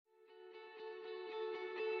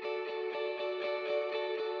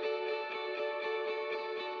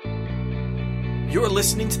You're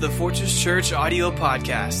listening to the Fortress Church audio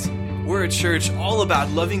podcast. We're a church all about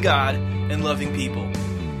loving God and loving people.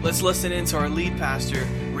 Let's listen in to our lead pastor,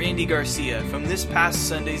 Randy Garcia, from this past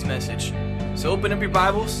Sunday's message. So open up your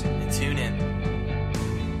Bibles and tune in.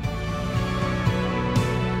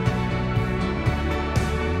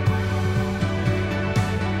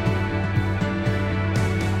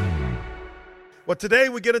 Well, today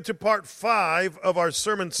we get into part 5 of our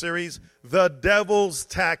sermon series, The Devil's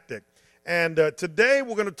Tactic. And today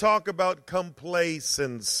we're going to talk about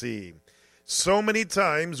complacency. So many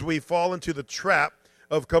times we fall into the trap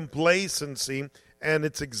of complacency, and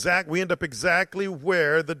we end up exactly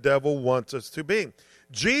where the devil wants us to be.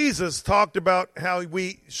 Jesus talked about how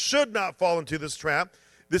we should not fall into this trap.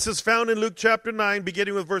 This is found in Luke chapter 9,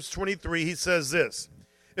 beginning with verse 23. He says this,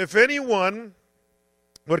 "If anyone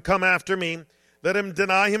would come after me, let him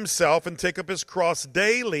deny himself and take up his cross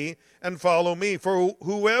daily and follow me. For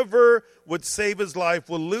whoever would save his life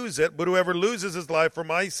will lose it, but whoever loses his life for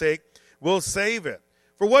my sake will save it.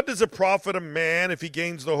 For what does it profit a man if he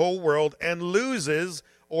gains the whole world and loses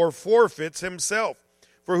or forfeits himself?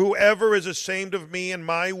 For whoever is ashamed of me and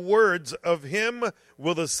my words, of him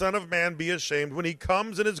will the Son of Man be ashamed when he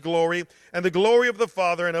comes in his glory and the glory of the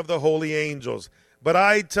Father and of the holy angels. But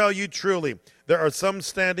I tell you truly, there are some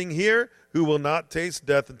standing here who will not taste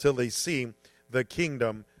death until they see the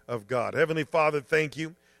kingdom of God." Heavenly Father, thank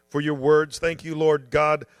you for your words. Thank you, Lord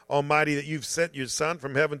God Almighty, that you've sent your Son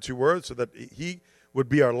from heaven to earth so that he would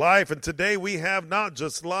be our life. And today we have not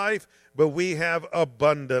just life, but we have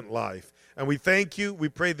abundant life. And we thank you. We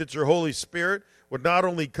pray that your Holy Spirit would not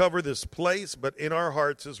only cover this place, but in our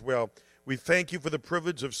hearts as well. We thank you for the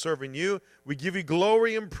privilege of serving you. We give you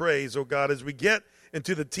glory and praise, oh God, as we get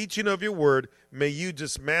into the teaching of your word. May you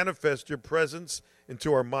just manifest your presence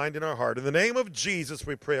into our mind and our heart. In the name of Jesus,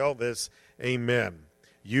 we pray all this. Amen.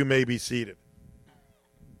 You may be seated.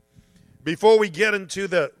 Before we get into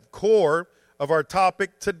the core of our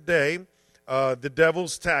topic today, the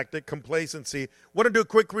devil's tactic, complacency, I want to do a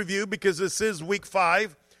quick review because this is week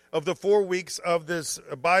 5 of the 4 weeks of this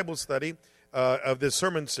Bible study, of this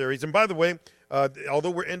sermon series. And by the way,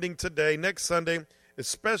 although we're ending today, next Sunday,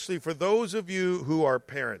 especially for those of you who are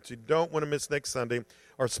parents, you don't want to miss next Sunday.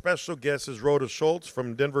 Our special guest is Rhoda Schultz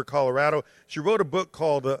from Denver, Colorado. She wrote a book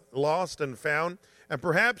called Lost and Found. And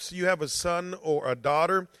perhaps you have a son or a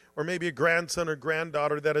daughter or maybe a grandson or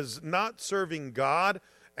granddaughter that is not serving God,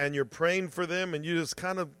 and you're praying for them, and you just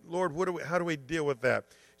kind of, Lord, how do we deal with that?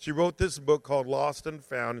 She wrote this book called Lost and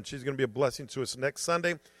Found, and she's going to be a blessing to us next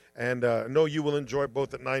Sunday. And I know you will enjoy it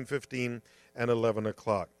both at 9:15 and 11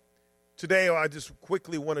 o'clock. Today, I just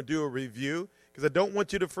quickly want to do a review because I don't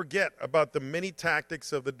want you to forget about the many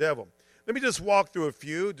tactics of the devil. Let me just walk through a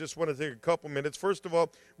few. Just want to take a couple minutes. First of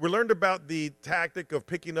all, we learned about the tactic of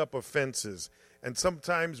picking up offenses. And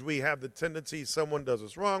sometimes we have the tendency, someone does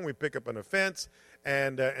us wrong, we pick up an offense,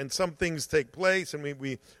 and some things take place. And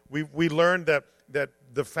we learned that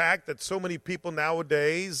the fact that so many people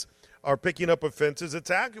nowadays are picking up offenses,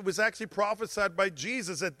 it was actually prophesied by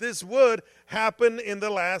Jesus that this would happen in the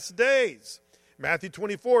last days. Matthew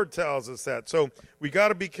 24 tells us that. So we got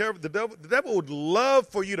to be careful. The devil would love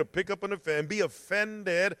for you to pick up an offense, be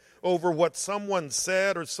offended over what someone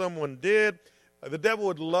said or someone did. The devil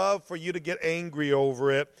would love for you to get angry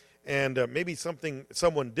over it, and maybe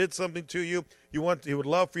someone did something to you. He would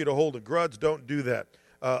love for you to hold a grudge. Don't do that.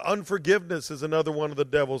 Unforgiveness is another one of the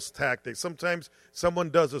devil's tactics. Sometimes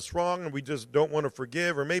someone does us wrong and we just don't want to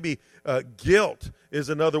forgive, or maybe guilt is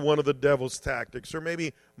another one of the devil's tactics, or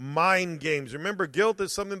maybe mind games. Remember, guilt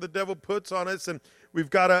is something the devil puts on us, and we've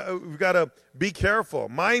got to be careful.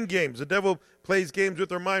 Mind games. The devil plays games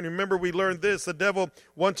with our mind. Remember, we learned this. The devil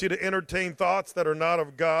wants you to entertain thoughts that are not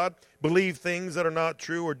of God, believe things that are not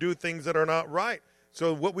true, or do things that are not right.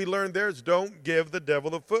 So what we learned there is don't give the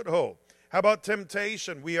devil a foothold. How about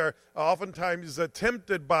temptation? We are oftentimes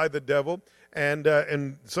tempted by the devil,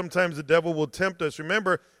 and sometimes the devil will tempt us.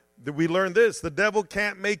 Remember, that we learned this. The devil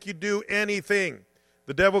can't make you do anything.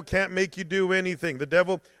 The devil can't make you do anything.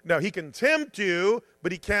 Now, he can tempt you,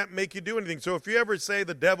 but he can't make you do anything. So if you ever say,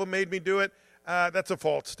 the devil made me do it, that's a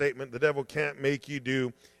false statement. The devil can't make you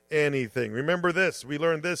do anything. Remember this. We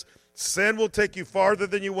learned this. Sin will take you farther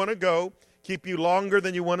than you want to go, keep you longer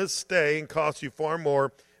than you want to stay, and cost you far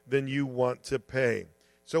more than you want to pay.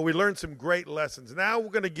 So we learned some great lessons. Now we're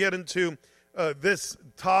going to get into this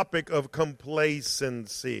topic of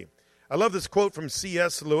complacency. I love this quote from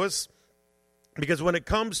C.S. Lewis. Because when it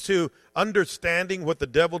comes to understanding what the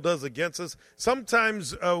devil does against us,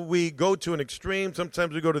 sometimes we go to an extreme,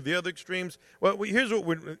 sometimes we go to the other extremes. Well, here's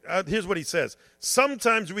what he says.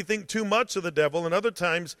 Sometimes we think too much of the devil, and other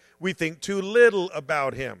times we think too little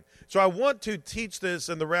about him. So I want to teach this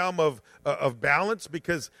in the realm of balance,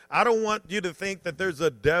 because I don't want you to think that there's a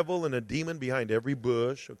devil and a demon behind every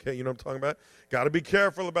bush. Okay, you know what I'm talking about? Got to be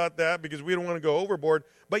careful about that, because we don't want to go overboard.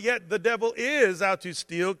 But yet the devil is out to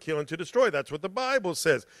steal, kill, and to destroy. That's what the Bible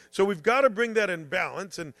says. So we've got to bring that in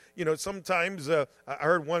balance. And, sometimes I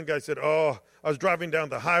heard one guy said, I was driving down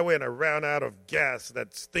the highway and I ran out of gas,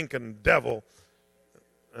 that stinking devil.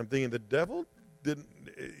 I'm thinking, the devil?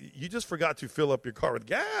 You just forgot to fill up your car with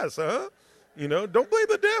gas, huh? Don't blame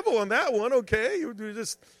the devil on that one, okay?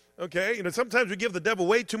 Sometimes we give the devil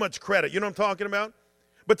way too much credit. You know what I'm talking about?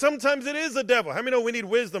 But sometimes it is the devil. How many know we need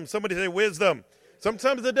wisdom? Somebody say wisdom.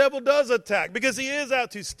 Sometimes the devil does attack, because he is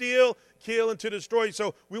out to steal, kill, and to destroy.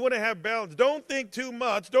 So we want to have balance. Don't think too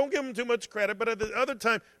much. Don't give him too much credit. But at the other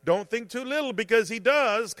time, don't think too little, because he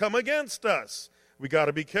does come against us. We got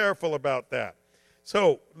to be careful about that.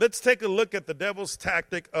 So let's take a look at the devil's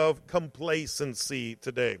tactic of complacency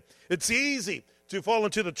today. It's easy to fall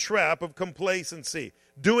into the trap of complacency,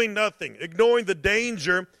 doing nothing, ignoring the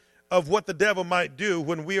danger of what the devil might do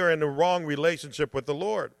when we are in a wrong relationship with the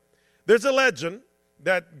Lord. There's a legend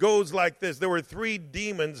that goes like this. There were 3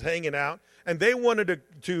 demons hanging out, and they wanted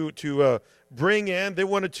to bring in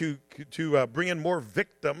more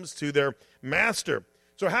victims to their master.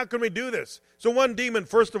 So how can we do this? So one demon,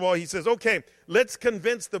 first of all, he says, okay, let's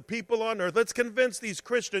convince the people on earth, let's convince these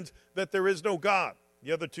Christians that there is no God.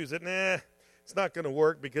 The other 2 said, it's not going to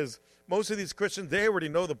work, because most of these Christians, they already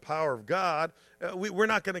know the power of God. We're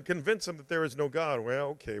not going to convince them that there is no God. Well,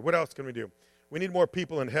 okay, what else can we do? We need more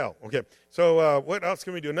people in hell. Okay, so what else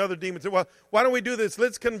can we do? Another demon said, well, why don't we do this?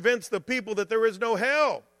 Let's convince the people that there is no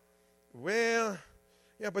hell. Well,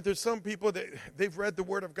 yeah, but there's some people that they've read the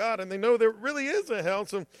Word of God, and they know there really is a hell,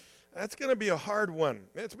 so that's going to be a hard one.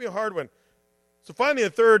 That's going to be a hard one. So finally, a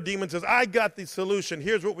third demon says, I got the solution.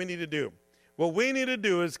 Here's what we need to do. What we need to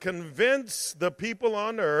do is convince the people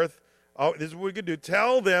on earth, this is what we can do,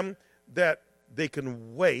 tell them that they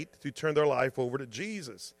can wait to turn their life over to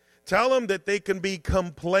Jesus. Tell them that they can be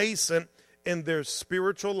complacent in their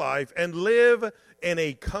spiritual life and live in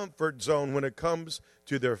a comfort zone when it comes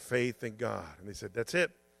to their faith in God. And they said, that's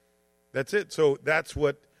it. That's it. So that's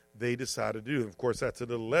what they decided to do. Of course, that's a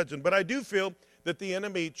little legend. But I do feel that the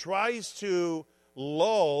enemy tries to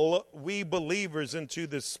lull we believers into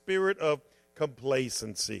the spirit of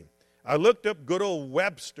complacency. I looked up good old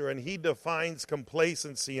Webster, and he defines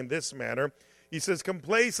complacency in this manner. He says,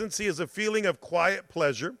 complacency is a feeling of quiet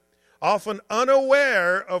pleasure, often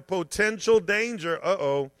unaware of potential danger.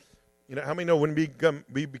 How many know when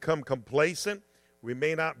we become complacent, we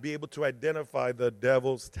may not be able to identify the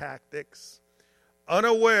devil's tactics?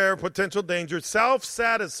 Unaware of potential danger,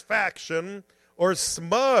 self-satisfaction, or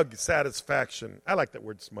smug satisfaction. I like that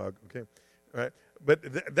word smug, okay? All right.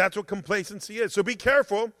 But that's what complacency is. So be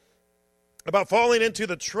careful about falling into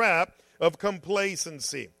the trap of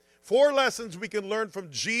complacency. 4 lessons we can learn from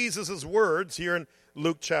Jesus' words here in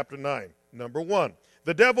Luke chapter 9. Number 1,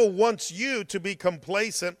 the devil wants you to be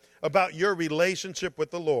complacent about your relationship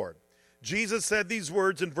with the Lord. Jesus said these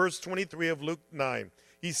words in verse 23 of Luke 9.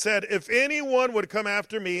 He said, if anyone would come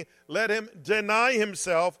after me, let him deny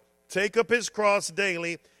himself, take up his cross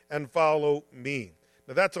daily, and follow me.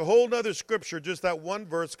 Now that's a whole other scripture, just that one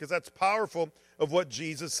verse, because that's powerful of what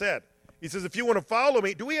Jesus said. He says, if you want to follow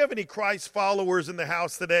me, do we have any Christ followers in the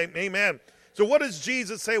house today? Amen. So what does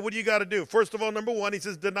Jesus say? What do you got to do? First of all, number 1, he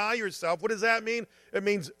says, deny yourself. What does that mean? It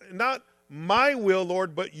means not my will,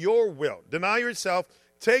 Lord, but your will. Deny yourself.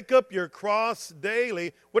 Take up your cross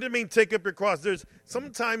daily. What does it mean, take up your cross?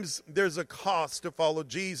 Sometimes there's a cost to follow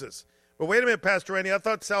Jesus. But wait a minute, Pastor Randy, I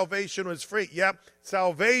thought salvation was free. Yeah,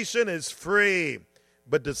 salvation is free,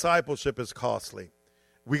 but discipleship is costly.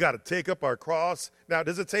 We got to take up our cross. Now,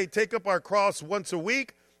 does it say take up our cross once a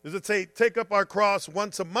week? Does it say take up our cross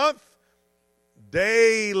once a month?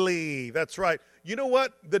 Daily. That's right. You know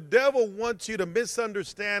what? The devil wants you to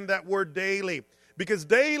misunderstand that word daily, because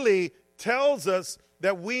daily tells us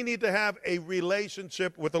that we need to have a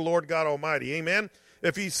relationship with the Lord God Almighty. Amen?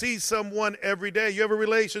 If you see someone every day, you have a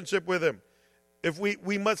relationship with him. If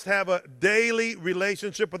we must have a daily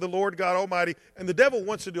relationship with the Lord God Almighty, and the devil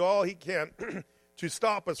wants to do all he can to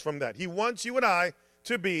stop us from that. He wants you and I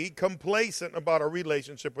to be complacent about our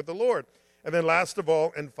relationship with the Lord. And then last of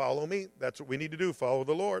all, and follow me. That's what we need to do, follow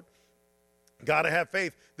the Lord. Got to have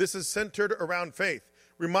faith. This is centered around faith.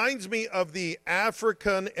 Reminds me of the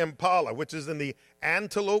African impala, which is in the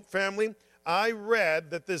antelope family. I read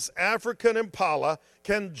that this African impala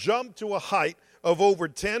can jump to a height of over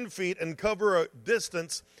 10 feet and cover a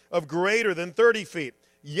distance of greater than 30 feet.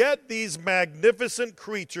 Yet these magnificent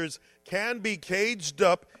creatures can be caged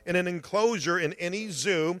up in an enclosure in any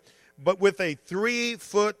zoo, but with a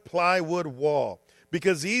 3-foot plywood wall,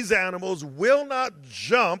 because these animals will not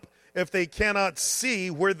jump if they cannot see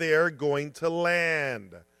where they're going to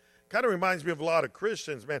land. Kind of reminds me of a lot of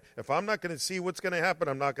Christians, man. If I'm not going to see what's going to happen,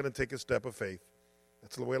 I'm not going to take a step of faith.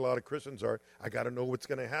 That's the way a lot of Christians are. I got to know what's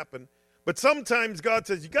going to happen. But sometimes God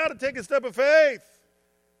says, you got to take a step of faith.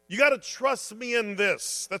 You got to trust me in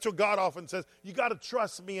this. That's what God often says. You got to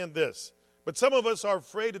trust me in this. But some of us are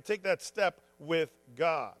afraid to take that step with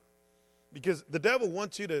God, because the devil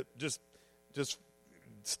wants you to just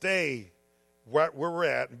stay where we're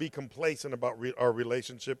at and be complacent about our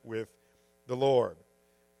relationship with the Lord.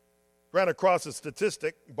 Ran across a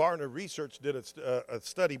statistic. Barna Research did a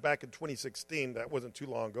study back in 2016. That wasn't too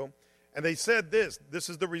long ago. And they said this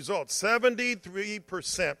is the result.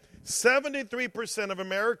 73% of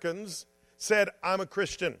Americans said, I'm a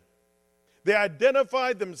Christian. They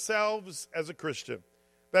identified themselves as a Christian.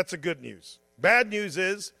 That's the good news. Bad news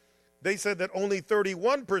is they said that only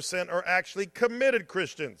 31% are actually committed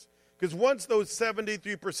Christians. Because once those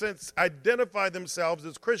 73% identify themselves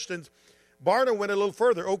as Christians, Barna went a little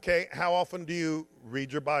further. Okay, how often do you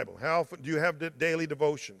read your Bible? How often do you have daily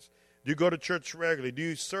devotions? Do you go to church regularly? Do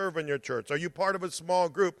you serve in your church? Are you part of a small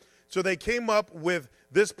group? So they came up with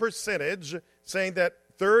this percentage saying that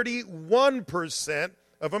 31%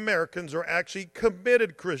 of Americans are actually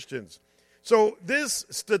committed Christians. So this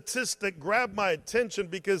statistic grabbed my attention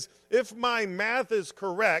because if my math is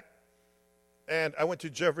correct, and I went to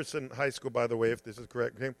Jefferson High School, by the way, if this is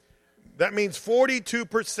correct, okay, that means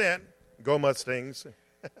 42%, go Mustangs,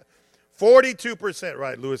 42%,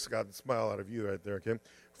 right, Lewis got a smile out of you right there, okay,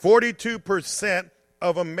 42%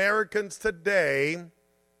 of Americans today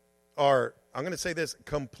are, I'm going to say this,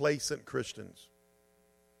 complacent Christians.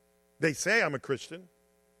 They say I'm a Christian,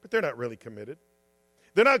 but they're not really committed.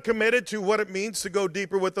 They're not committed to what it means to go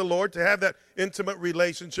deeper with the Lord, to have that intimate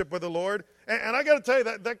relationship with the Lord. And I got to tell you,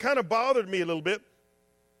 that kind of bothered me a little bit,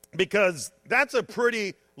 because that's a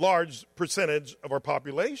pretty large percentage of our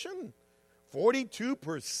population.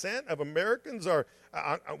 42% of Americans are,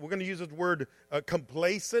 we're going to use the word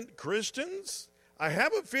complacent Christians. I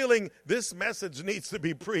have a feeling this message needs to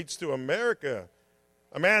be preached to America.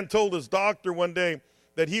 A man told his doctor one day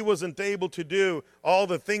that he wasn't able to do all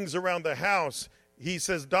the things around the house. He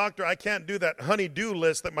says, doctor, I can't do that honey-do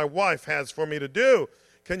list that my wife has for me to do.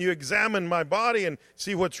 Can you examine my body and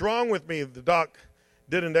see what's wrong with me? The doc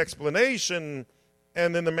did an explanation,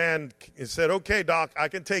 and then the man said, okay, doc, I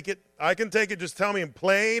can take it. I can take it. Just tell me in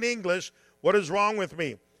plain English what is wrong with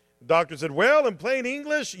me. The doctor said, well, in plain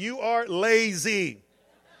English, you are lazy.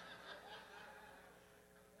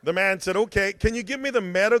 The man said, okay, can you give me the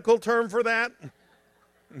medical term for that?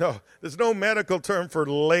 No, there's no medical term for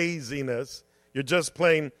laziness. You're just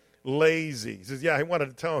plain lazy. He says, yeah, he wanted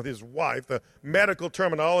to tell his wife the medical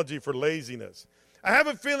terminology for laziness. I have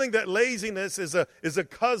a feeling that laziness is a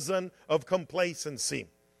cousin of complacency.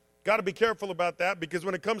 Got to be careful about that, because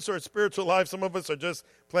when it comes to our spiritual life, some of us are just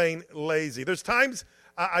plain lazy. There's times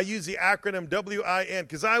I use the acronym WIN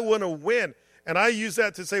because I want to win, and I use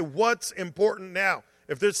that to say what's important now.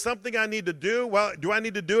 If there's something I need to do, well, do I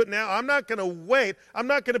need to do it now? I'm not going to wait. I'm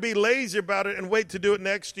not going to be lazy about it and wait to do it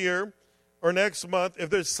next year or next month. If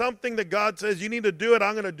there's something that God says you need to do it,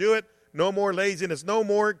 I'm going to do it. No more laziness. No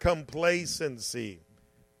more complacency.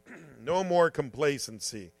 No more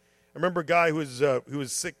complacency. I remember a guy who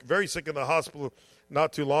was sick, very sick in the hospital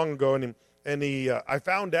not too long ago, and I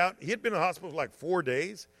found out he had been in the hospital for like 4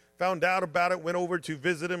 days. Found out about it, went over to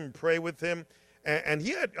visit him and pray with him, and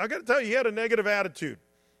he had, I got to tell you, he had a negative attitude.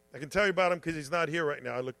 I can tell you about him because he's not here right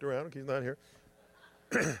now. I looked around, he's not here.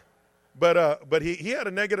 But he had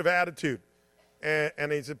a negative attitude,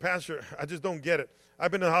 and he said, Pastor, I just don't get it. I've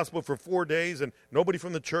been in the hospital for 4 days, and nobody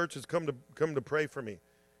from the church has come to pray for me.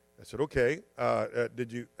 I said, okay,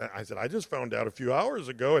 did you? I said, I just found out a few hours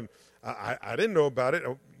ago, and I didn't know about it.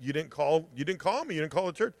 You didn't call me. You didn't call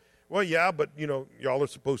the church. Well, yeah, but, y'all are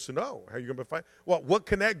supposed to know. How are you going to find? Well, what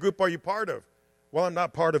Connect group are you part of? Well, I'm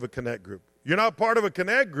not part of a Connect group. You're not part of a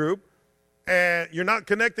Connect group, and you're not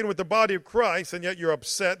connecting with the body of Christ, and yet you're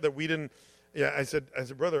upset that we didn't. Yeah, I said,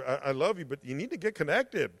 brother, I love you, but you need to get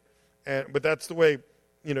connected. But that's the way,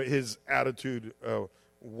 his attitude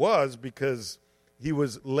was, because he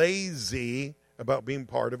was lazy about being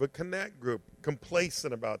part of a Connect group,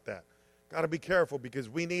 complacent about that. Got to be careful, because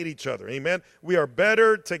we need each other. Amen? We are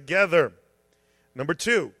better together. Number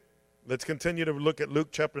 2, let's continue to look at Luke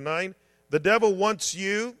chapter 9. The devil wants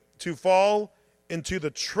you to fall into the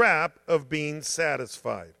trap of being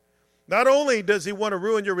satisfied. Not only does he want to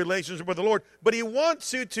ruin your relationship with the Lord, but he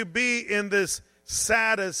wants you to be in this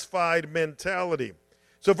satisfied mentality.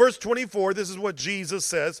 So verse 24, this is what Jesus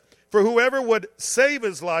says, "For whoever would save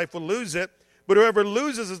his life will lose it, but whoever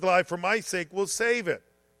loses his life for my sake will save it."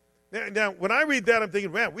 Now when I read that, I'm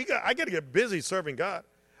thinking, man, I got to get busy serving God.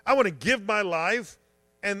 I want to give my life,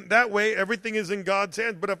 and that way everything is in God's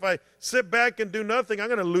hands. But if I sit back and do nothing, I'm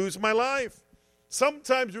going to lose my life.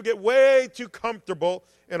 Sometimes we get way too comfortable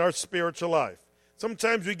in our spiritual life.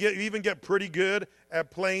 Sometimes we even get pretty good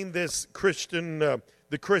at playing this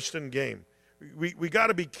the Christian game. We got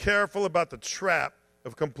to be careful about the trap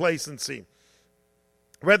of complacency.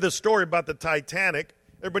 I read the story about the Titanic.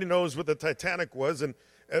 Everybody knows what the Titanic was, and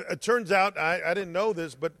it turns out, I didn't know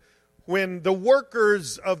this, but when the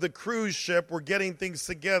workers of the cruise ship were getting things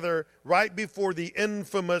together right before the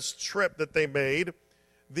infamous trip that they made,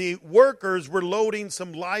 the workers were loading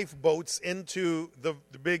some lifeboats into the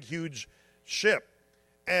big, huge ship.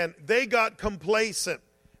 And they got complacent.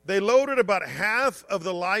 They loaded about half of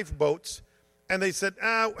the lifeboats, and they said,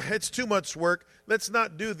 it's too much work. Let's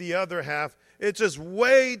not do the other half. It's just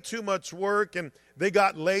way too much work. And they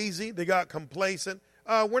got lazy. They got complacent.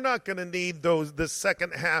 We're not going to need the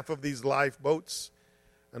second half of these lifeboats.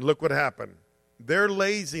 And look what happened. Their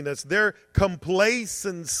laziness, their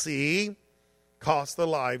complacency cost the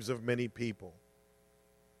lives of many people.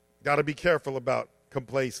 Got to be careful about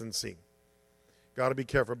complacency. Got to be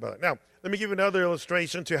careful about it. Now, let me give you another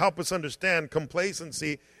illustration to help us understand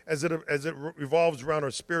complacency as it revolves around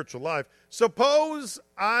our spiritual life. Suppose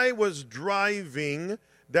I was driving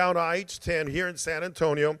down I-10 here in San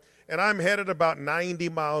Antonio, and I'm headed about 90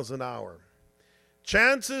 miles an hour.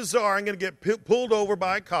 Chances are I'm going to get pulled over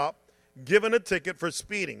by a cop, given a ticket for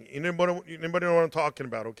speeding. Anybody know what I'm talking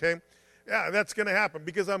about, okay? Yeah, that's going to happen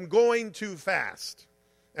because I'm going too fast.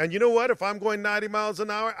 And you know what? If I'm going 90 miles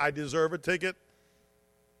an hour, I deserve a ticket.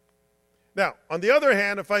 Now, on the other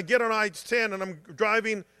hand, if I get on I-10 and I'm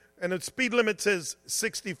driving and the speed limit says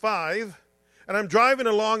 65, and I'm driving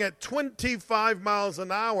along at 25 miles an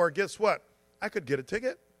hour, guess what? I could get a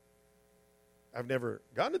ticket. I've never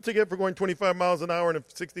gotten a ticket for going 25 miles an hour and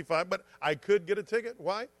 65, but I could get a ticket.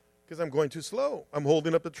 Why? Because I'm going too slow. I'm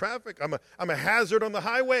holding up the traffic. I'm a hazard on the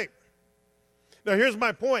highway. Now, here's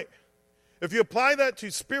my point. If you apply that to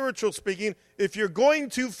spiritual speaking, if you're going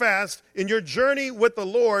too fast in your journey with the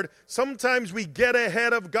Lord, sometimes we get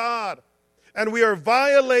ahead of God, and we are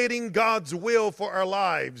violating God's will for our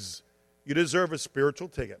lives. You deserve a spiritual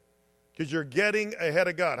ticket because you're getting ahead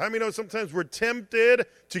of God. How many know sometimes we're tempted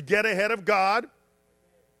to get ahead of God?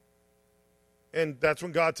 And that's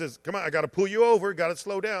when God says, come on, I got to pull you over, got to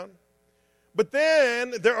slow down. But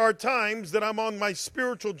then there are times that I'm on my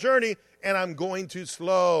spiritual journey and I'm going too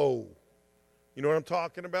slow. You know what I'm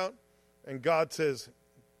talking about? And God says,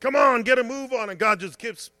 come on, get a move on. And God just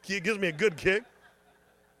gives me a good kick.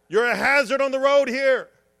 You're a hazard on the road here.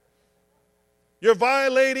 You're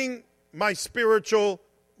violating my spiritual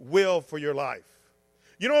will for your life.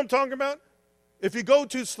 You know what I'm talking about? If you go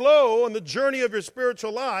too slow on the journey of your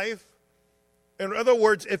spiritual life, in other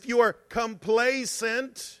words, if you are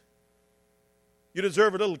complacent, you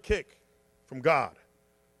deserve a little kick from God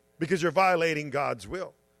because you're violating God's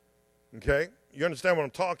will. Okay? You understand what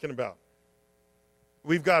I'm talking about?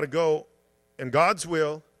 We've got to go in God's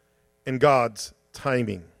will, in God's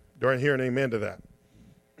timing. Do I hear an amen to that?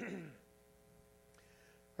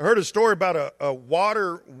 I heard a story about a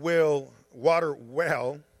water well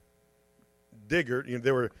digger.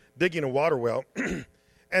 They were digging a water well,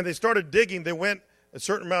 and they started digging. They went a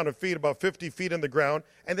certain amount of feet, about 50 feet in the ground,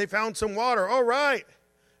 and they found some water. All right.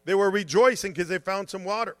 They were rejoicing because they found some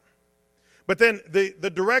water. But then the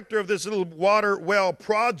director of this little water well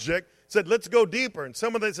project said, let's go deeper. And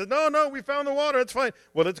some of them said, no, we found the water. That's fine.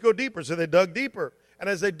 Well, let's go deeper. So they dug deeper. And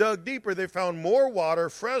as they dug deeper, they found more water,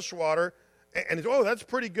 fresh water. And that's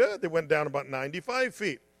pretty good. They went down about 95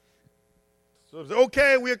 feet. So it was,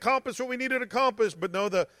 okay, we accomplished what we needed to accomplish. But no,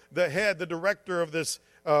 the director of this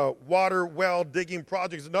water well digging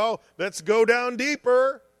project said, no, let's go down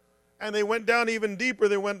deeper. And they went down even deeper.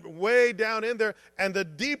 They went way down in there. And the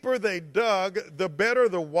deeper they dug, the better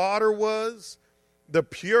the water was, the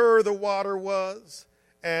purer the water was.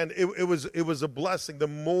 And it was a blessing. The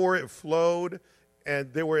more it flowed,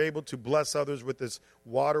 and they were able to bless others with this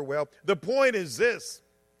water well. The point is this.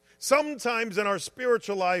 Sometimes in our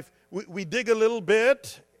spiritual life, we dig a little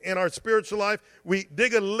bit in our spiritual life. We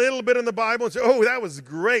dig a little bit in the Bible and say, oh, that was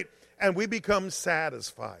great. And we become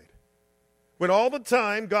satisfied. When all the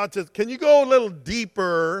time God says, can you go a little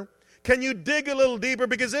deeper? Can you dig a little deeper?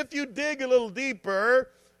 Because if you dig a little deeper,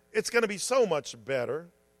 it's going to be so much better.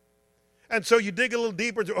 And so you dig a little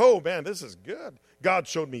deeper. Oh, man, this is good. God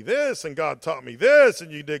showed me this, and God taught me this,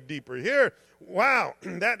 and you dig deeper here. Wow,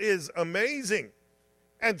 that is amazing.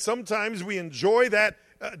 And sometimes we enjoy that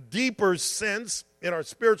deeper sense in our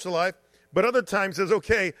spiritual life, but other times says,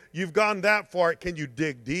 okay, you've gone that far. Can you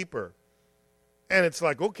dig deeper? And it's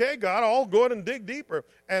like, okay, God, I'll go ahead and dig deeper.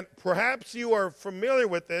 And perhaps you are familiar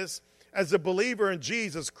with this as a believer in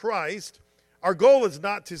Jesus Christ. Our goal is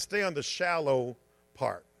not to stay on the shallow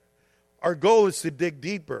part. Our goal is to dig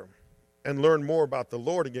deeper and learn more about the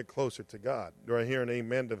Lord and get closer to God. Do I hear an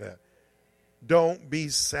amen to that? Don't be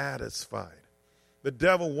satisfied. The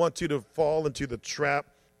devil wants you to fall into the trap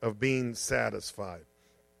of being satisfied.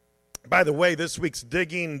 By the way, this week's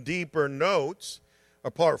Digging Deeper notes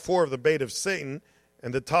are part 4 of the Bait of Satan,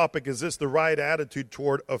 and the topic is this: the right attitude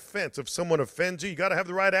toward offense. If someone offends you got to have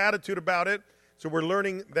the right attitude about it. So we're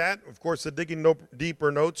learning that. Of course, the Digging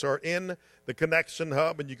Deeper notes are in the Connection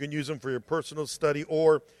Hub, and you can use them for your personal study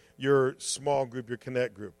or your small group, your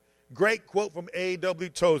Connect group. Great quote from A.W.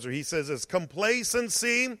 Tozer. He says this: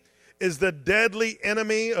 complacency is the deadly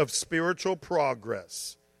enemy of spiritual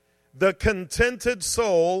progress. The contented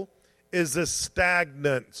soul is a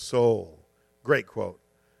stagnant soul. Great quote.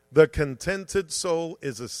 The contented soul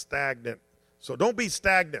is a stagnant. So don't be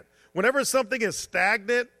stagnant. Whenever something is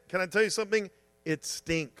stagnant, can I tell you something? It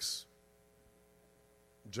stinks.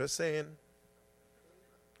 Just saying.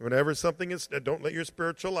 Whenever something is, don't let your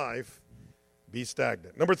spiritual life be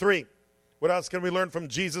stagnant. Number 3, what else can we learn from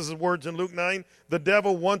Jesus' words in Luke 9? The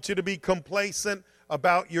devil wants you to be complacent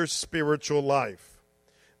about your spiritual life.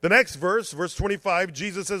 The next verse, verse 25,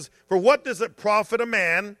 Jesus says, for what does it profit a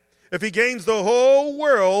man if he gains the whole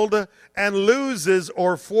world and loses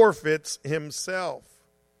or forfeits himself?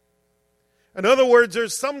 In other words,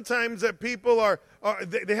 there's sometimes that people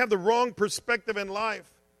they have the wrong perspective in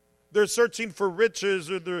life. They're searching for riches,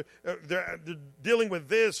 or they're dealing with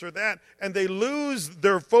this or that, and they lose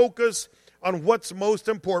their focus on what's most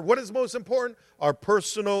important. What is most important? Our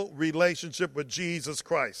personal relationship with Jesus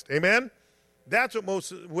Christ. Amen? That's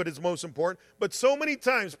what is most important. But so many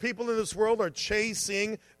times people in this world are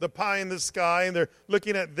chasing the pie in the sky, and they're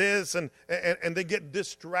looking at this, and they get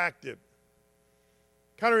distracted.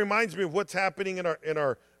 Kind of reminds me of what's happening in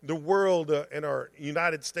the world, in our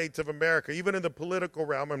United States of America, even in the political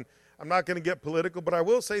realm. I'm not going to get political, but I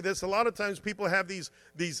will say this: a lot of times people have these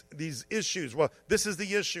issues. Well, this is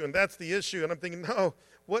the issue, and that's the issue, and I'm thinking, no.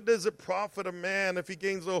 What does it profit a man if he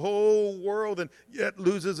gains the whole world and yet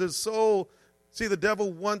loses his soul? See, the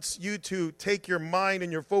devil wants you to take your mind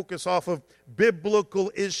and your focus off of biblical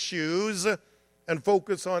issues and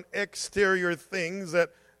focus on exterior things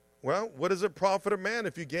that, well, what does it profit a man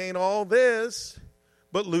if you gain all this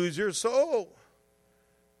but lose your soul?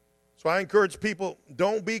 So I encourage people,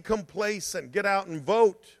 don't be complacent. Get out and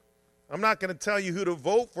vote. I'm not going to tell you who to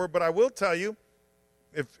vote for, but I will tell you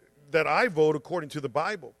that I vote according to the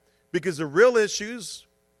Bible, because the real issues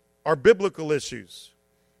are biblical issues.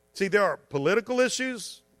 See, there are political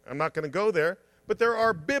issues. I'm not going to go there. But there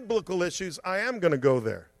are biblical issues. I am going to go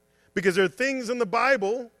there. Because there are things in the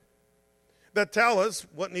Bible that tell us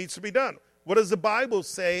what needs to be done. What does the Bible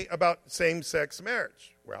say about same-sex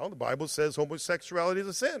marriage? Well, the Bible says homosexuality is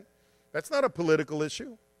a sin. That's not a political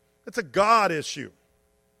issue. It's a God issue.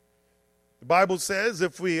 The Bible says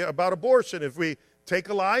about abortion, if we take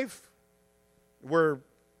a life, we're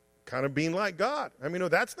kind of being like God. I mean, no,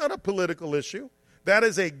 that's not a political issue. That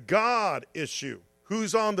is a God issue.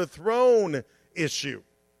 Who's on the throne issue.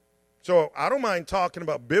 So I don't mind talking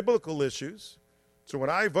about biblical issues. So when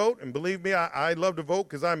I vote, and believe me, I love to vote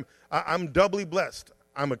because I'm doubly blessed.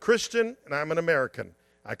 I'm a Christian and I'm an American.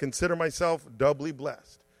 I consider myself doubly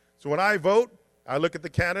blessed. So when I vote, I look at the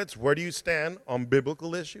candidates. Where do you stand on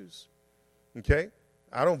biblical issues? Okay?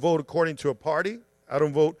 I don't vote according to a party.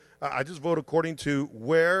 I just vote according to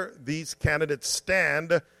where these candidates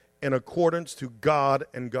stand in accordance to God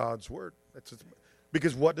and God's word.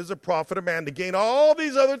 Because what does it profit a man to gain all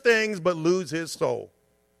these other things but lose his soul?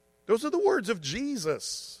 Those are the words of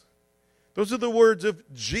Jesus. Those are the words of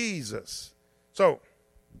Jesus. So,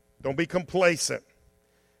 don't be complacent.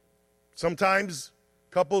 Sometimes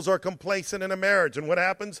couples are complacent in a marriage, and what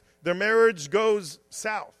happens? Their marriage goes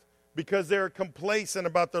south because they're complacent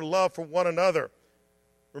about their love for one another.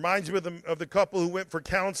 Reminds me of the couple who went for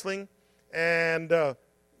counseling, and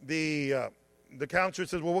the counselor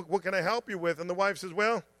says, well, what can I help you with? And the wife says,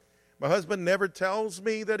 well, my husband never tells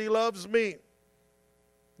me that he loves me.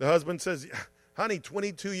 The husband says, honey,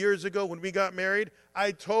 22 years ago when we got married,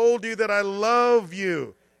 I told you that I love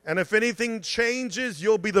you. And if anything changes,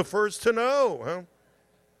 you'll be the first to know. Huh?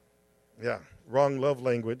 Yeah, wrong love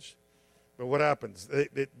language. But what happens? They,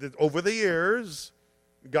 over the years,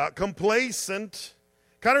 got complacent.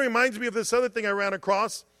 Kind of reminds me of this other thing I ran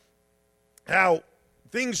across, how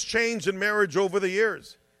things change in marriage over the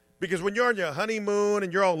years. Because when you're on your honeymoon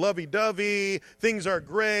and you're all lovey-dovey, things are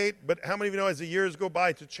great, but how many of you know as the years go by,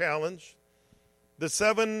 it's a challenge? The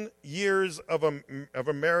 7 years of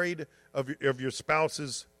a married, of your spouse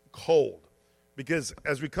is cold. Because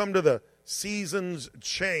as we come to the seasons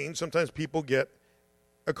change, sometimes people get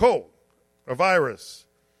a cold, a virus.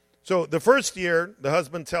 So the first year, the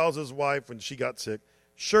husband tells his wife when she got sick,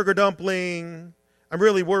 sugar dumpling, I'm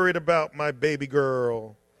really worried about my baby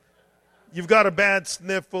girl. You've got a bad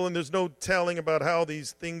sniffle, and there's no telling about how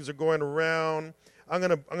these things are going around. I'm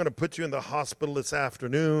gonna put you in the hospital this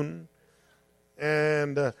afternoon,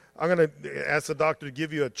 and I'm going to ask the doctor to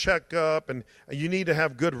give you a checkup, and you need to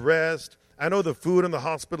have good rest. I know the food in the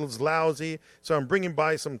hospital is lousy, so I'm bringing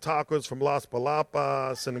by some tacos from Las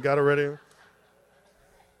Palapas, and got it ready.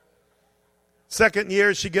 Second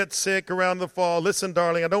year, she gets sick around the fall. Listen,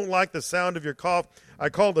 darling, I don't like the sound of your cough. I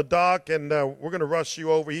called the doc, and we're going to rush you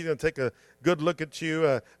over. He's going to take a good look at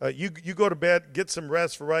you. You go to bed, get some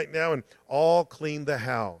rest for right now, and all clean the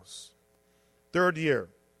house. Third year,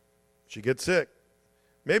 she gets sick.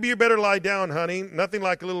 Maybe you better lie down, honey. Nothing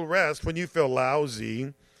like a little rest when you feel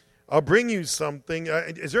lousy. I'll bring you something.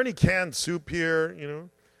 Is there any canned soup here? You know.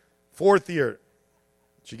 Fourth year,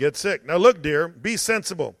 she gets sick. Now look, dear, be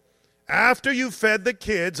sensible. After you fed the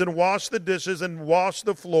kids and washed the dishes and washed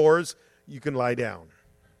the floors, you can lie down.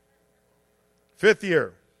 Fifth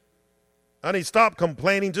year, honey, stop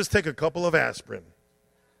complaining. Just take a couple of aspirin.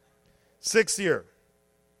 Sixth year,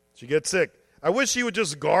 she gets sick. I wish she would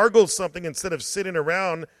just gargle something instead of sitting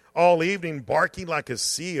around all evening barking like a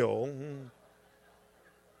seal.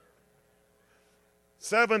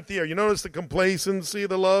 Seventh year, you notice the complacency,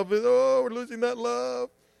 the love is, we're losing that love.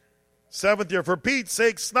 Seventh year, for Pete's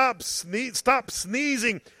sake, stop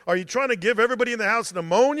sneezing. Are you trying to give everybody in the house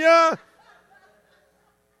pneumonia?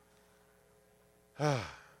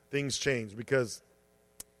 Things change because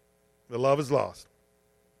the love is lost.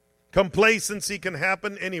 Complacency can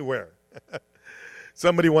happen anywhere.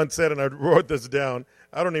 Somebody once said, and I wrote this down,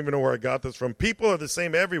 I don't even know where I got this from. People are the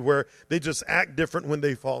same everywhere. They just act different when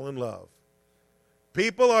they fall in love.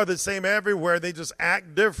 People are the same everywhere. They just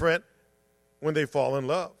act different when they fall in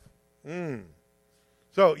love.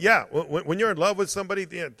 So, yeah, when you're in love with somebody,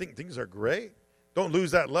 things are great. Don't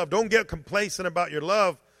lose that love. Don't get complacent about your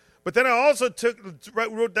love. But then I also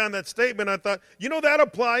wrote down that statement. I thought, that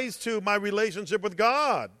applies to my relationship with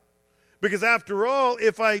God. Because after all,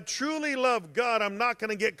 if I truly love God, I'm not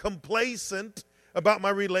going to get complacent about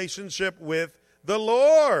my relationship with the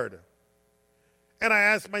Lord. And I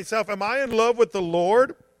asked myself, am I in love with the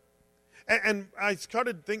Lord? And I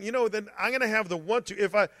started thinking, then I'm going to have the want to.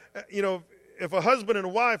 If a husband and a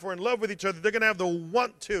wife are in love with each other, they're going to have the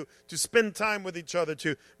want to spend time with each other,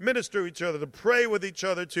 to minister to each other, to pray with each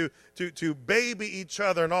other, to baby each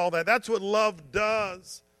other and all that. That's what love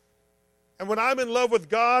does. And when I'm in love with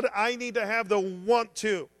God, I need to have the want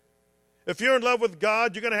to. If you're in love with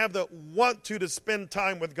God, you're going to have the want to spend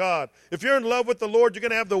time with God. If you're in love with the Lord, you're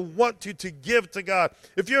going to have the want to give to God.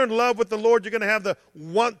 If you're in love with the Lord, you're going to have the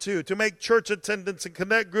want to make church attendance and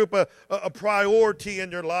connect group a priority in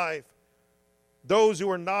your life. Those who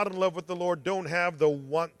are not in love with the Lord don't have the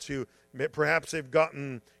want to. Perhaps they've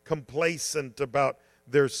gotten complacent about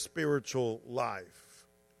their spiritual life.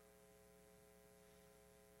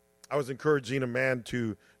 I was encouraging a man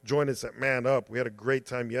to join us at Man Up. We had a great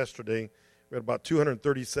time yesterday. We had about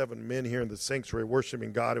 237 men here in the sanctuary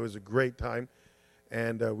worshiping God. It was a great time,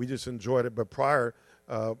 and we just enjoyed it. But prior,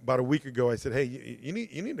 about a week ago, I said, hey, you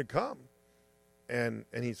need to come. And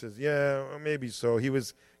he says, yeah, maybe so. He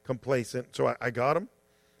was complacent. So I got him.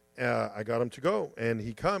 I got him to go. And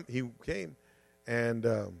he came, and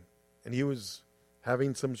he was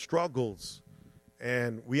having some struggles.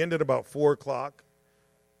 And we ended about 4 o'clock.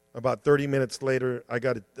 About 30 minutes later, I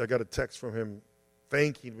got a text from him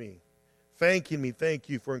thanking me. Thank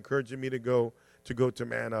you for encouraging me to go to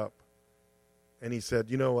Man Up. And he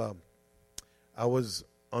said, I was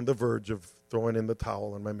on the verge of throwing in the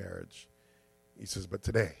towel on my marriage. He says, but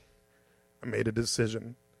today, I made a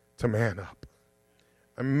decision to man up.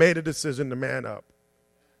 I made a decision to man up.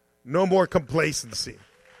 No more complacency.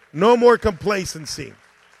 No more complacency.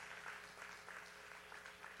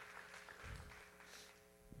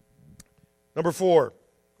 Number 4,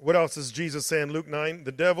 what else does Jesus say in Luke 9?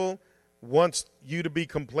 The devil wants you to be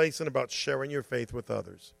complacent about sharing your faith with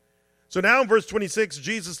others. So now in verse 26,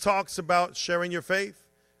 Jesus talks about sharing your faith.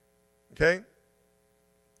 Okay?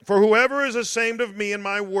 For whoever is ashamed of me and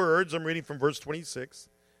my words, I'm reading from verse 26,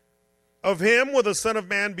 of him will the Son of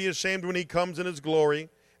Man be ashamed when he comes in his glory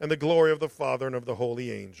and the glory of the Father and of the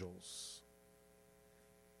holy angels.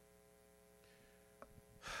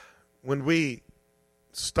 When we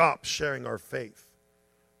stop sharing our faith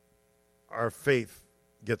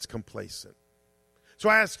gets complacent. So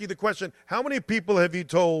I ask you the question, how many people have you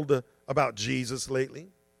told about Jesus lately?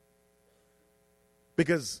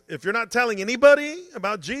 Because if you're not telling anybody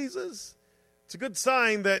about Jesus, it's a good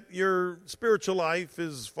sign that your spiritual life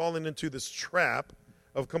is falling into this trap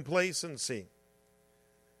of complacency.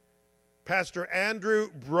 Pastor Andrew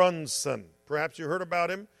Brunson, perhaps you heard about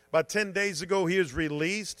him. About 10 days ago, he was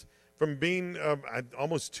released from being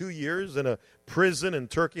almost 2 years in a prison in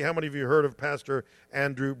Turkey. How many of you heard of Pastor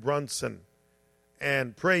Andrew Brunson?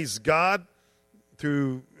 And praise God,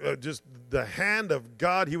 through just the hand of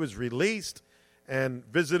God, he was released and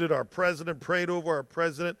visited our president, prayed over our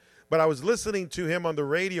president. But I was listening to him on the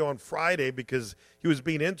radio on Friday because he was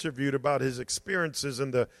being interviewed about his experiences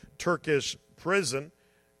in the Turkish prison.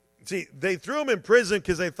 See, they threw him in prison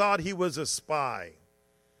because they thought he was a spy.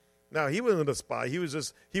 Now, he wasn't a spy. He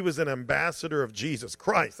was an ambassador of Jesus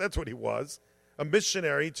Christ. That's what he was. A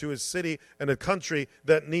missionary to his city and a country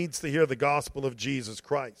that needs to hear the gospel of Jesus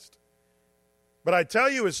Christ. But I tell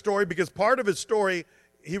you his story because part of his story,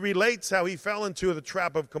 he relates how he fell into the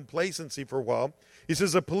trap of complacency for a while. He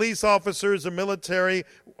says the police officers, the military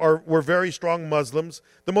were very strong Muslims.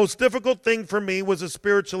 The most difficult thing for me was a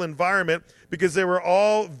spiritual environment because they were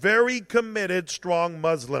all very committed, strong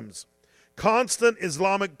Muslims. Constant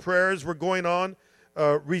Islamic prayers were going on,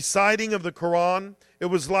 reciting of the Quran. It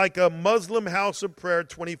was like a Muslim house of prayer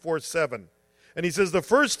 24/7. And he says, the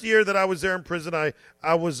first year that I was there in prison,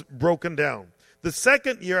 I was broken down. The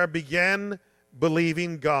second year, I began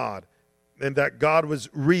believing God and that God was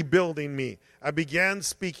rebuilding me. I began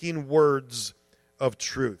speaking words of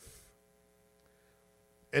truth.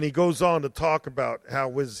 And he goes on to talk about how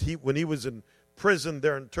when he was in prison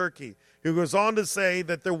there in Turkey, he goes on to say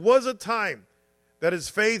that there was a time that his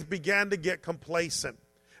faith began to get complacent.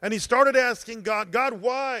 And he started asking God, God,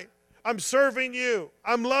 why? I'm serving you.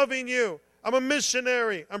 I'm loving you. I'm a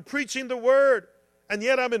missionary. I'm preaching the word. And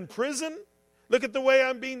yet I'm in prison? Look at the way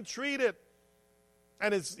I'm being treated.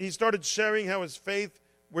 And he started sharing how his faith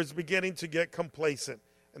was beginning to get complacent.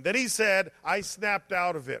 And then he said, I snapped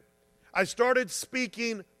out of it. I started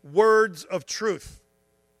speaking words of truth.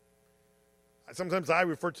 Sometimes I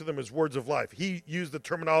refer to them as words of life. He used the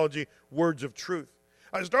terminology words of truth.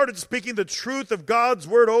 I started speaking the truth of God's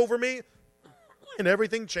word over me, and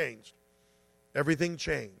everything changed. Everything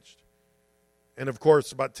changed. And of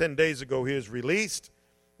course, about 10 days ago, he was released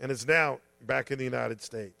and is now back in the United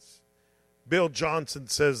States. Bill Johnson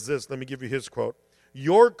says this. Let me give you his quote.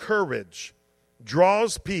 Your courage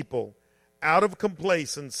draws people out of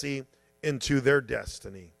complacency into their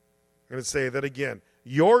destiny. I'm going to say that again.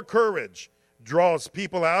 Your courage draws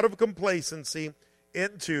people out of complacency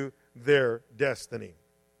into their destiny.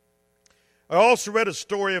 I also read a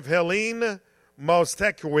story of Helene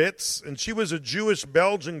Mostekowitz, and she was a Jewish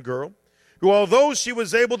Belgian girl who, although she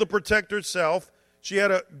was able to protect herself, she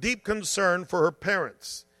had a deep concern for her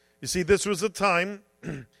parents. You see, this was a time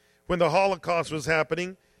when the Holocaust was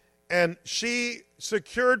happening, and she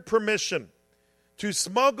secured permission to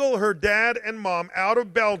smuggle her dad and mom out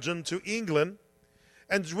of Belgium to England.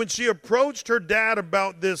 And when she approached her dad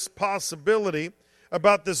about this possibility,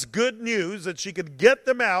 about this good news that she could get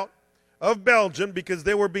them out of Belgium because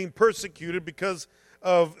they were being persecuted because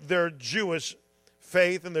of their Jewish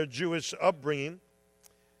faith and their Jewish upbringing,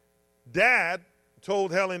 Dad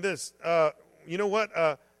told Helen this, you know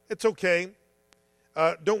what, it's okay.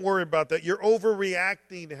 Don't worry about that. You're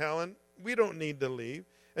overreacting, Helen. We don't need to leave.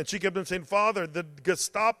 And she kept on saying, Father, the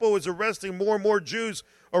Gestapo is arresting more and more Jews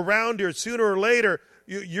around here. Sooner or later,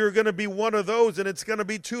 you're going to be one of those, and it's going to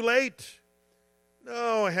be too late.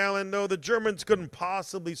 No, Helen, no, the Germans couldn't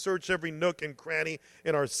possibly search every nook and cranny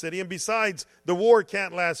in our city. And besides, the war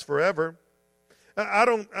can't last forever. I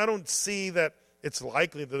don't see that it's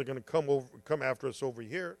likely that they're going to come after us over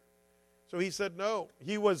here. So he said no.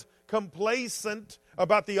 He was complacent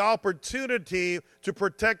about the opportunity to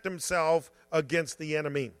protect himself against the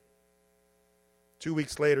enemy. 2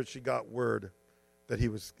 weeks later, she got word that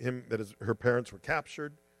her parents were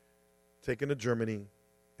captured, taken to Germany,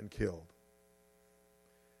 and killed.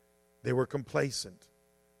 They were complacent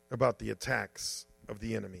about the attacks of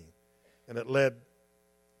the enemy, and it led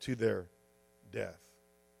to their death.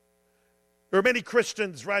 There are many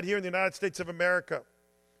Christians right here in the United States of America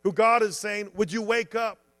who God is saying, would you wake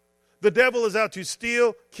up? The devil is out to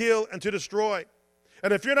steal, kill, and to destroy.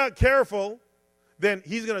 And if you're not careful, then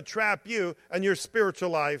he's going to trap you and your spiritual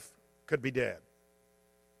life could be dead.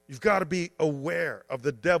 You've got to be aware of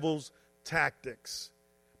the devil's tactics.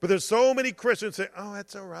 But there's so many Christians say, oh,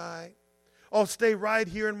 that's all right. I'll stay right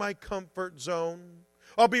here in my comfort zone.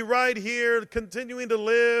 I'll be right here continuing to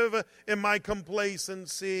live in my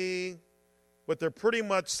complacency. What they're pretty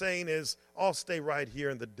much saying is, I'll stay right here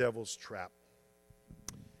in the devil's trap.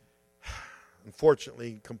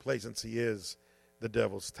 Unfortunately, complacency is the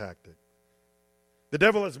devil's tactic. The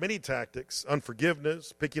devil has many tactics: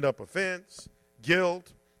 unforgiveness, picking up offense,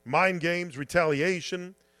 guilt, mind games,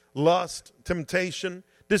 retaliation, lust, temptation,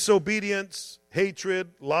 disobedience,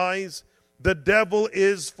 hatred, lies. The devil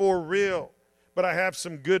is for real. But I have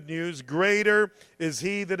some good news. Greater is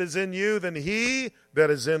he that is in you than he that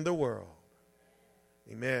is in the world.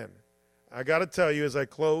 Amen. I got to tell you, as I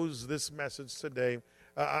close this message today,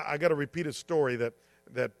 I got to repeat a story that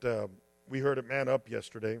we heard at Man Up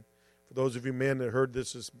yesterday. For those of you men that heard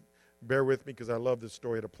this, just bear with me because I love this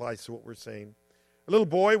story. It applies to what we're saying. A little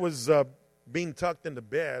boy was being tucked into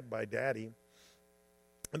bed by Daddy.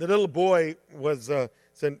 And the little boy was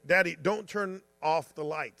saying, Daddy, don't turn off the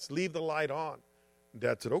lights. Leave the light on. And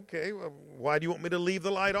Dad said, okay, well, why do you want me to leave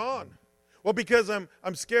the light on? Well, because I'm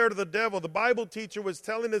scared of the devil. The Bible teacher was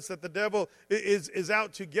telling us that the devil is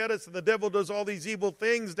out to get us, and the devil does all these evil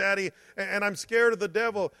things, Daddy, and I'm scared of the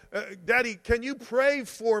devil. Daddy, can you pray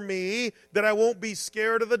for me that I won't be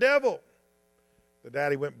scared of the devil? The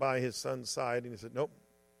daddy went by his son's side, and he said, nope,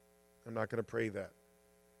 I'm not going to pray that.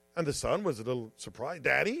 And the son was a little surprised.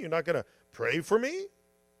 Daddy, you're not going to pray for me?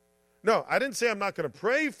 No, I didn't say I'm not going to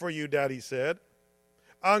pray for you, Daddy said.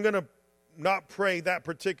 I'm going to not pray that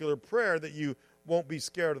particular prayer that you won't be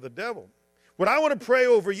scared of the devil. What I want to pray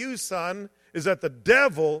over you, son, is that the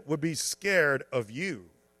devil would be scared of you.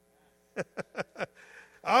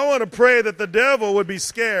 I want to pray that the devil would be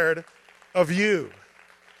scared of you.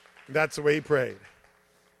 That's the way he prayed.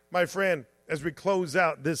 My friend, as we close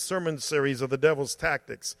out this sermon series of the devil's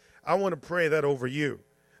tactics, I want to pray that over you.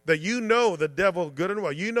 That you know the devil good and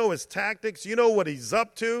well. You know his tactics. You know what he's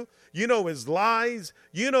up to. You know his lies.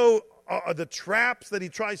 You know the traps that he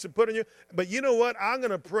tries to put on you. But you know what? I'm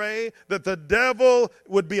going to pray that the devil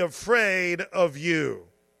would be afraid of you.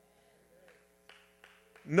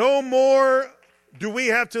 No more do we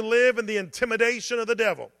have to live in the intimidation of the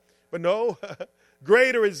devil. But no,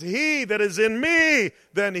 greater is he that is in me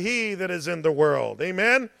than he that is in the world.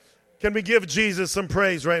 Amen? Can we give Jesus some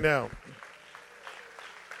praise right now?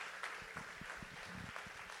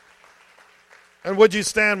 And would you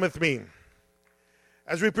stand with me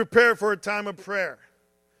as we prepare for a time of prayer?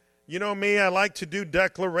 You know me, I like to do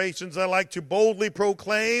declarations. I like to boldly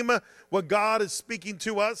proclaim what God is speaking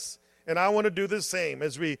to us. And I want to do the same.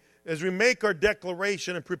 As we make our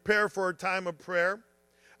declaration and prepare for a time of prayer,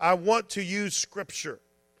 I want to use Scripture.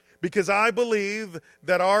 Because I believe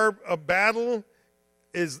that our battle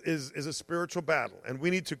is a spiritual battle. And we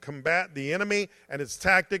need to combat the enemy and his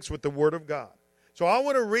tactics with the Word of God. So I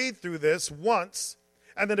want to read through this once,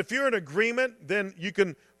 and then if you're in agreement, then you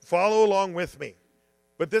can follow along with me.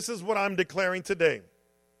 But this is what I'm declaring today.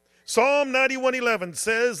 Psalm 91:11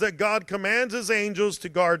 says that God commands his angels to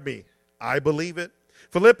guard me. I believe it.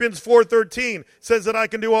 Philippians 4:13 says that I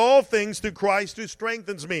can do all things through Christ who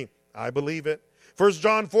strengthens me. I believe it. 1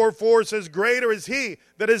 John 4:4 says, greater is he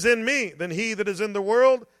that is in me than he that is in the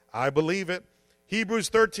world. I believe it. Hebrews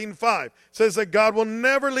 13:5 says that God will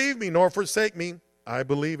never leave me nor forsake me. I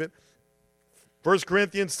believe it. 1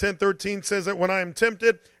 Corinthians 10:13 says that when I am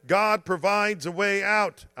tempted, God provides a way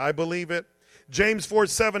out. I believe it. James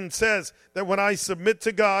 4:7 says that when I submit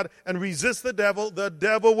to God and resist the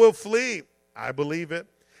devil will flee. I believe it.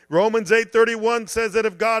 Romans 8:31 says that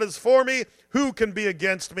if God is for me, who can be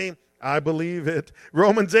against me? I believe it.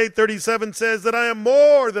 Romans 8:37 says that I am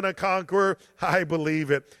more than a conqueror. I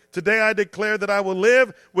believe it. Today I declare that I will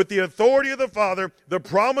live with the authority of the Father, the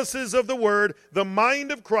promises of the Word, the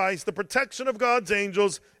mind of Christ, the protection of God's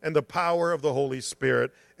angels, and the power of the Holy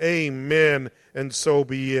Spirit. Amen. And so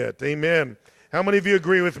be it. Amen. How many of you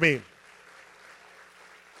agree with me?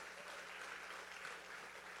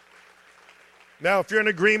 Now, if you're in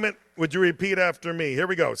agreement, would you repeat after me? Here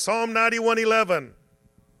we go. Psalm 91:11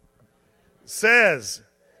 says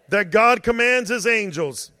that God commands his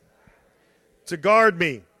angels to guard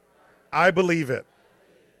me. I believe it.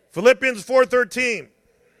 Philippians 4:13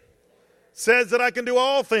 says that I can do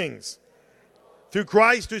all things through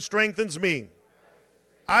Christ who strengthens me.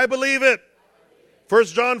 I believe it. 1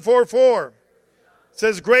 John 4:4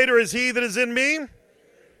 says greater is he that is in me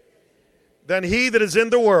than he that is in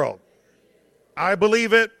the world. I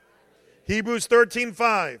believe it. Hebrews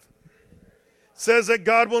 13:5 says that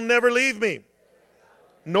God will never leave me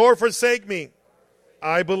nor forsake me.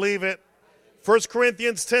 I believe it. 1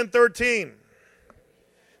 Corinthians 10:13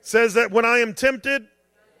 says that when I am tempted,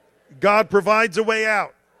 God provides a way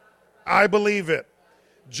out. I believe it.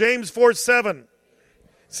 James 4:7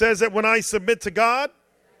 says that when I submit to God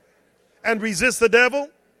and resist the devil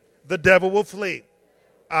will flee.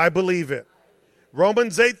 I believe it.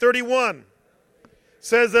 Romans 8:31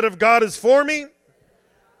 says that if God is for me,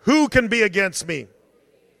 who can be against me?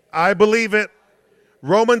 I believe it.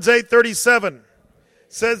 Romans 8:37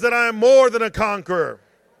 says that I am more than a conqueror.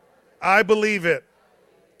 I believe it.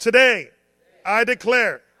 Today, I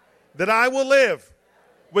declare that I will live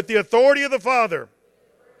with the authority of the Father,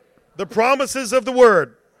 the promises of the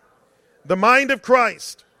Word, the mind of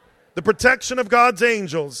Christ, the protection of God's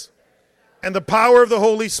angels, and the power of the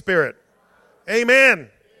Holy Spirit. Amen.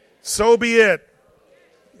 So be it.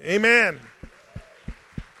 Amen.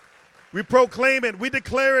 We proclaim it. We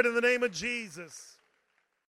declare it in the name of Jesus.